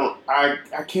 but I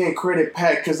can't credit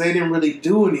Pat because they didn't really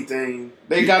do anything.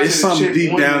 They got it's to the something chip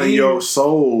deep down in your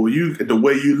soul. The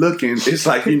way you looking, it's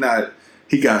like he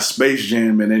got Space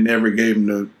Jam and they never gave him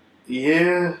the.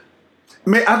 Yeah.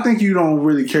 Man, I think you don't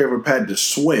really care for Pat to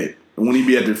sweat when he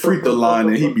be at the free throw line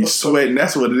and he be sweating.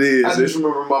 That's what it is. I just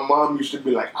remember my mom used to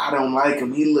be like, "I don't like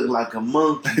him. He look like a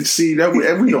monkey." See that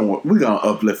we gonna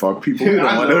uplift our people. We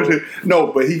don't want to, no,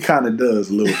 but he kind of does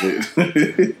a little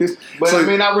bit. But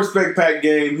I respect Pat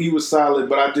game. He was solid,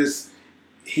 but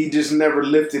he just never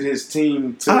lifted his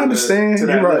team to I understand. to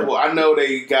that You're level. I know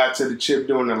they got to the chip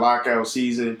during the lockout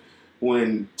season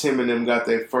when Tim and them got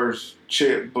their first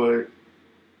chip, but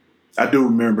I do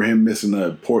remember him missing a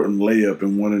important layup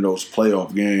in one of those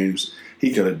playoff games.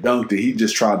 He could have dunked it. He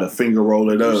just tried to finger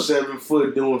roll it up. 7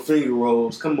 foot doing finger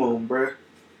rolls. Come on, bruh.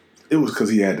 It was because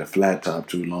he had the flat top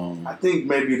too long. I think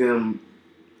maybe them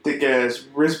thick ass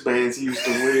wristbands he used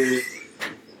to wear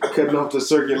cutting off the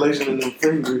circulation in them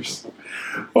fingers.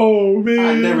 Oh man,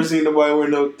 I never seen nobody wear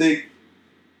no thick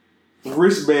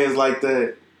wristbands like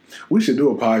that. We should do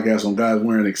a podcast on guys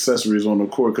wearing accessories on the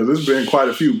court because there's been quite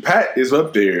a few. Pat is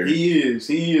up there. He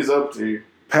is up there.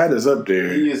 Pat is up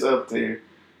there. He is up there.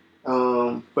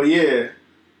 But yeah,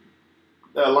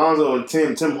 Alonzo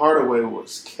and Tim Hardaway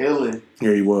was killing.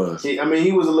 Yeah, he was. He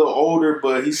was a little older,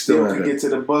 but he still could get to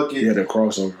the bucket. He had a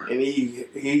crossover. And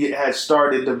he had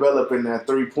started developing that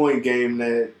 3-point game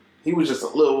that he was just a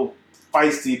little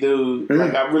feisty dude. Yeah.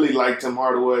 Like, I really liked Tim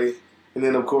Hardaway. And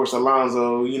then, of course,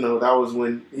 Alonzo, that was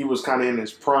when he was kind of in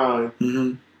his prime.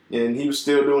 Mm-hmm. And he was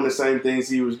still doing the same things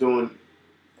he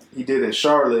did in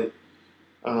Charlotte.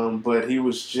 But he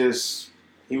was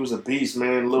a beast,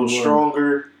 man. A little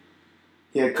stronger.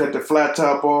 He had cut the flat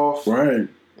top off. Right.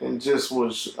 And just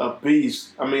was a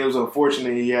beast. It was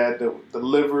unfortunate he had the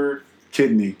liver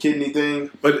kidney thing.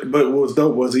 But what was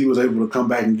dope was he was able to come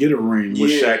back and get a ring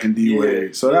with Shaq and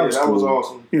D-Wade. So that was cool. That was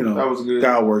awesome. You know, that was good.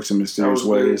 God works in mysterious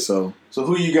ways. So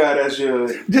who you got as your...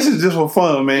 This is just for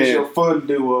fun, man. It's your fun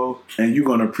duo. And you're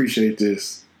going to appreciate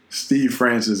this. Steve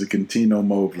Francis and Cuttino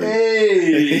Mobley.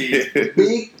 Hey,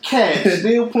 big cat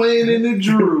still playing in the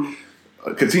Drew.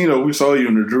 Cuttino, we saw you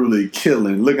in the Drew League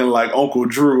killing, looking like Uncle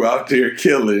Drew out there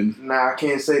killing. Nah, I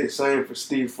can't say the same for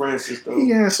Steve Francis though. He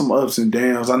had some ups and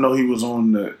downs. I know he was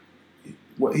on the...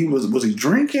 What he was he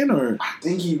drinking or? I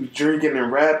think he was drinking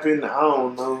and rapping. I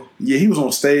don't know. Yeah, he was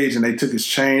on stage and they took his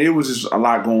chain. It was just a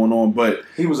lot going on, but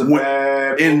he was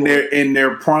bad in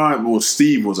their prime. Well,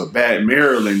 Steve was a bad.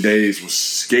 Maryland days was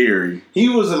scary. He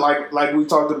was like we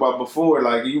talked about before.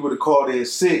 Like you would have called in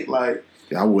sick. Like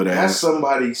I would have. That's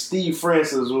somebody. Steve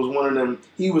Francis was one of them.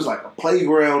 He was like a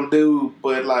playground dude,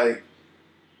 but like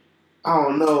I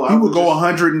don't know. He would go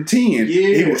 110. Yeah,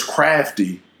 he was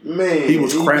crafty. Man, he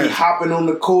was crafty. Be hopping on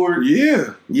the court.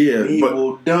 Yeah. He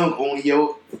will dunk on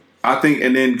yo. I think,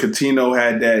 and then Cuttino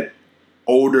had that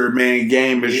older man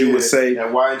game, as you would say, that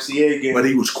YMCA game. But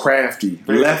he was crafty,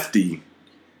 lefty.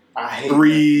 I hate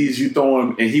threes. You throw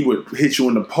him, and he would hit you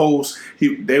in the post.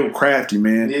 They were crafty,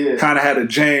 man. Yeah. Kind of had a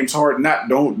James Harden. Not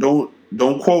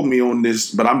don't quote me on this,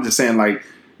 but I'm just saying like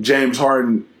James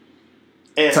Harden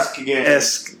esque.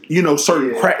 You know,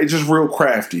 certain it's just real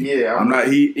crafty. Yeah,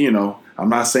 I'm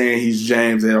not saying he's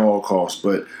James at all costs,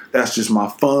 but that's just my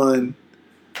fun.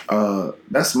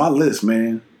 That's my list,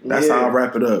 man. That's how I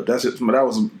wrap it up. That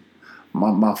was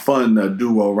my fun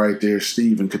duo right there,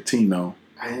 Steve and Cuttino.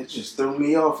 It just threw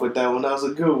me off with that one. That was a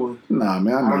good one. Nah,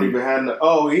 man. I don't even have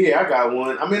oh yeah, I got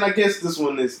one. I mean, I guess this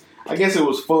one is. I guess it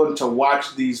was fun to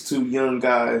watch these two young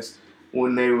guys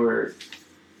when they were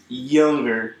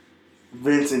younger,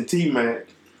 Vince and T-Mac.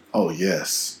 Oh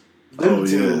yes.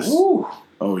 Yes. Woo.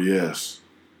 Oh, yes.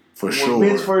 For sure. When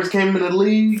Vince first came in the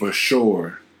league. For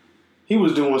sure. He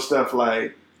was doing stuff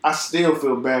like, I still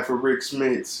feel bad for Rick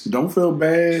Smits. Don't feel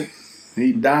bad.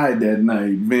 He died that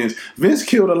night. Vince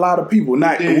killed a lot of people.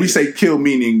 Not we say kill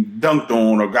meaning dunked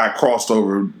on or got crossed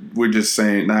over. We're just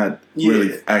saying not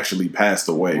really actually passed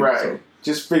away. Right. So.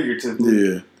 Just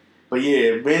figuratively. Yeah. But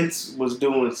yeah, Vince was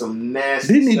doing some nasty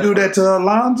stuff. Didn't he do that to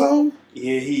Alonzo?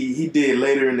 Yeah, he did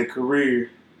later in the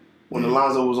career when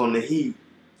Alonzo was on the Heat.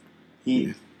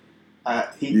 He died.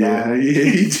 Yeah,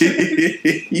 he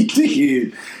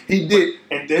did. He did.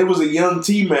 And there was a young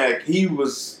T-Mac. He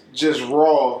was just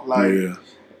raw. Like,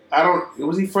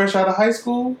 was he fresh out of high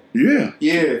school? Yeah.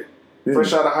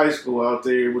 Fresh out of high school out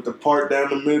there with the part down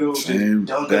the middle. Same,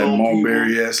 that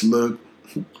Mulberry-esque look.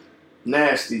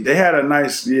 Nasty. They had a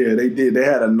nice, they did. They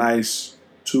had a nice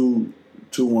 2-1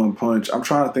 punch. I'm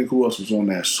trying to think who else was on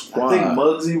that squad. I think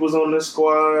Muggsy was on the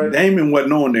squad. Damon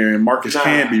wasn't on there, and Marcus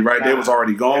Camby, right? They was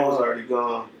already gone. They was already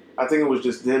gone. I think it was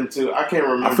just them two. I can't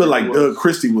remember. I feel like Doug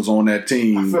Christie was on that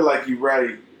team. I feel like you're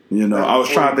right. You know, I was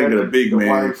trying to think of the big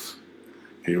man. Wife.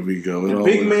 Here we go. The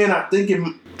big man, I think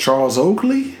it... Charles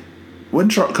Oakley?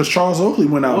 Because Charles Oakley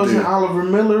went out there. Wasn't Oliver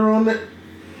Miller on it?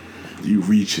 You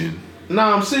reaching.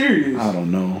 Nah, I'm serious. I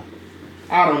don't know.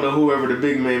 I don't know whoever the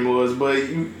big man was, but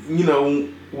you know,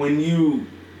 when you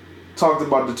talked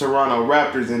about the Toronto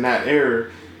Raptors in that era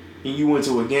and you went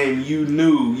to a game, you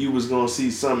knew you was going to see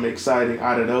something exciting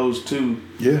out of those two.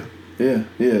 Yeah. And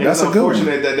that's it's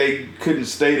unfortunate that they couldn't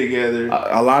stay together.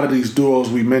 A lot of these duos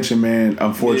we mentioned, man,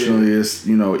 unfortunately, it's,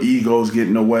 egos get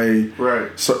in the way.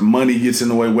 Right. Money gets in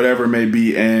the way, whatever it may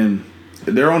be, and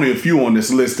there are only a few on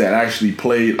this list that actually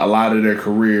played a lot of their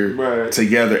career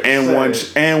together and won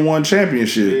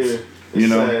championships.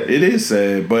 Yeah, it is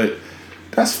sad, but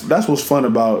that's what's fun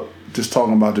about just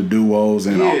talking about the duos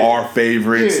and our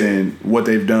favorites and what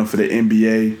they've done for the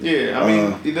NBA. Yeah, I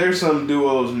mean, there's some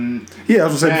duos. I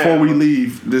was gonna say before we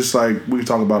leave, just like we can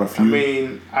talk about a few. I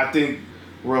mean, I think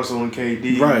Russell and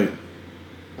KD. Right.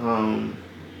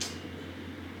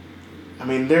 I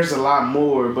mean, there's a lot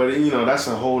more, but that's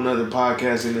a whole nother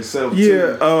podcast in itself.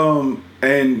 Yeah, too.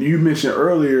 And you mentioned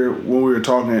earlier when we were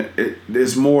talking,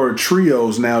 there's more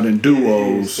trios now than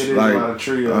duos. It is like, a lot of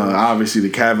trios. Obviously, the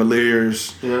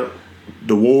Cavaliers. Yep.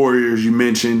 The Warriors, you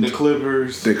mentioned. The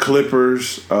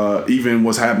Clippers. Even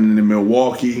what's happening in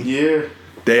Milwaukee. Yeah.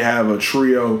 They have a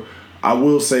trio. I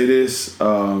will say this,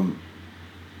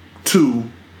 two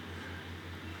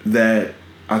that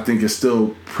I think is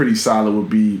still pretty solid would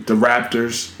be the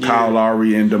Raptors, Kyle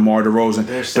Lowry and DeMar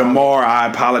DeRozan. DeMar, I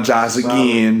apologize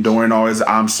again during all his.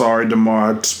 I'm sorry,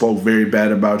 DeMar. I spoke very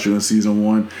bad about you in season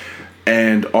 1.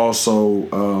 And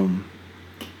also,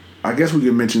 I guess we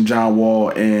could mention John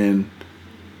Wall and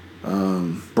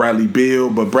Bradley Beal,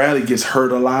 but Bradley gets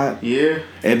hurt a lot. Yeah.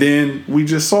 And then we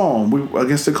just saw him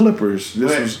against the Clippers.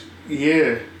 That's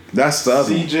the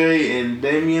other CJ and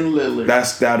Damian Lillard.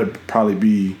 That'd probably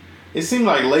be. It seemed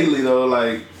like lately though,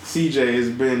 like CJ has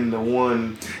been the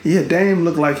one. Yeah, Dame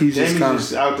looked like he's just kind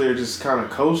of out there, just kind of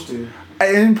coasting.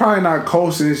 And probably not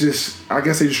coasting. It's just, I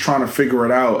guess they're just trying to figure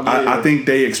it out. Yeah. I think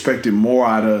they expected more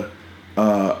out of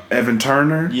Evan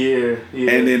Turner. Yeah.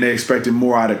 And then they expected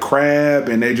more out of Crab,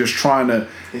 and they just trying to.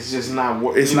 It's just not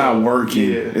working. It's not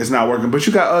working. Yeah. It's not working. But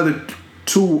you got other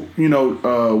two.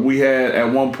 We had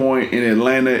at one point in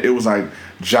Atlanta, it was like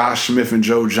Josh Smith and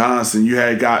Joe Johnson. You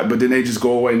had but then they just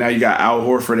go away. Now you got Al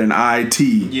Horford and IT.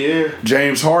 Yeah.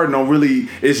 James Harden don't really.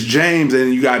 It's James,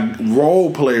 and you got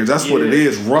role players. That's what it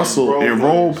is. Russell and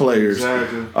role players.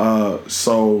 Exactly.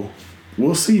 So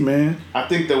we'll see, man. I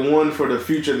think the one for the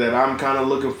future that I'm kind of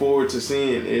looking forward to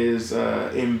seeing is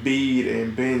Embiid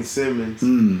and Ben Simmons.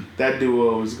 That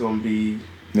duo is going to be.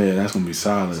 Yeah, that's going to be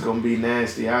solid. It's going to be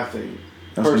nasty, I think.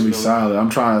 That's going to be solid. I'm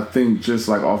trying to think just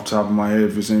like off the top of my head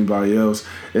if it's anybody else.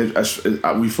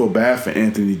 We feel bad for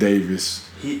Anthony Davis.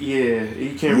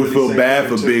 You can't We feel bad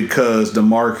for Big Cuz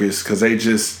DeMarcus because they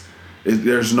just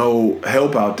there's no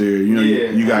help out there.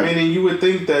 You got. And you would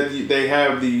think that they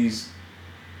have these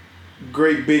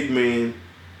great big men,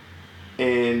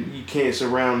 and you can't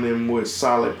surround them with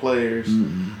solid players,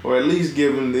 or at least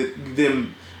give them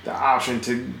the option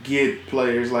to get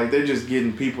players. Like they're just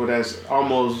getting people that's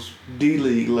almost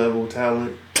D-League level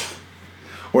talent.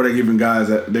 Or they're getting guys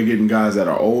that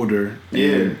are older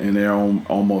and they're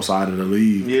almost out of the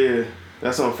league. Yeah,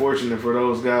 that's unfortunate for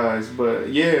those guys. But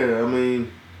yeah, I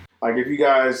mean, like if you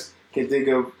guys can think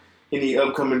of any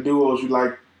upcoming duos you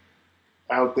like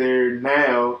out there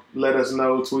now, let us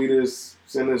know. Tweet us,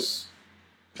 send us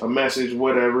a message,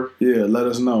 whatever. Yeah, let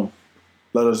us know.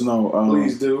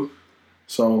 Please do.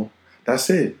 So that's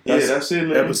it. That's it,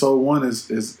 man. Episode 1 is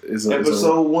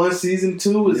episode 1, season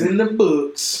 2 is in the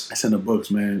books. It's in the books,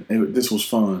 man. This was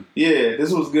fun. Yeah,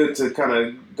 this was good to kind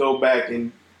of go back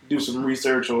and do some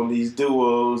research on these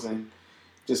duos and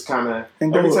just kind of.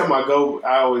 Every time I go,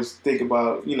 I always think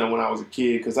about when I was a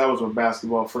kid, because that was when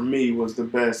basketball for me was the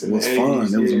best. It was fun.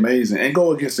 It was amazing, and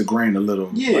go against the grain a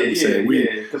little. Yeah,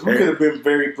 because we could have been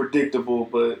very predictable,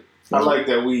 but I like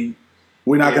that we.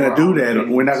 We're not going to do that.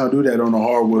 We're not going to do that on the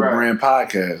Hardwood Brand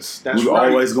podcast. We're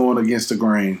always going against the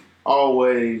grain.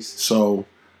 Always. So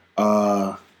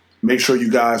make sure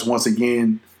you guys, once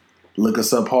again, look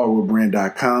us up,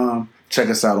 hardwoodbrand.com. Check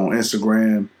us out on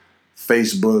Instagram,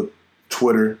 Facebook,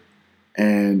 Twitter.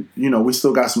 And, we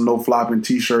still got some No Flopping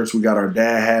t-shirts. We got our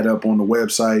dad hat up on the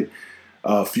website.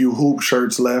 A few hoop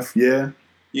shirts left. Yeah.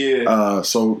 Yeah.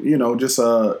 So, just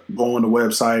go on the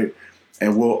website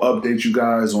and we'll update you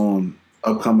guys on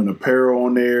upcoming apparel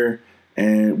on there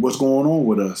and what's going on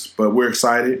with us. But we're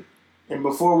excited. And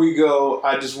before we go,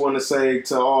 I just want to say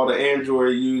to all the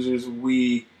Android users,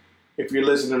 if you're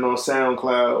listening on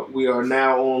SoundCloud, we are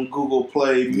now on Google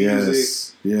Play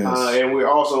Music. Yes. And we're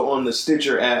also on the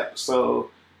Stitcher app.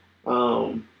 So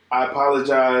I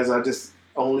apologize. I have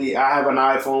an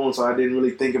iPhone, so I didn't really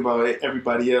think about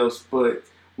everybody else. But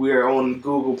we are on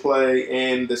Google Play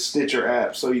and the Stitcher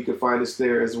app, so you can find us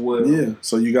there as well. Yeah,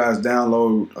 so you guys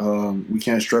download. We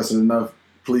can't stress it enough.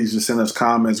 Please just send us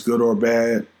comments, good or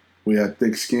bad. We have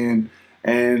thick skin.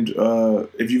 And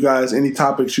if you guys, any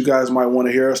topics you guys might want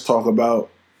to hear us talk about,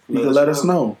 you can let us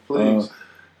know. Please.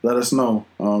 Let us know.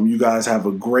 You guys have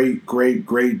a great, great,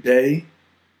 great day.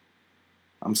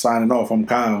 I'm signing off. I'm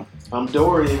Kyle. I'm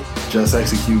Dorian. Just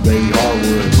execute, baby.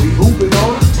 Hardwood. We hooping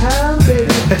all the time,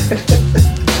 baby.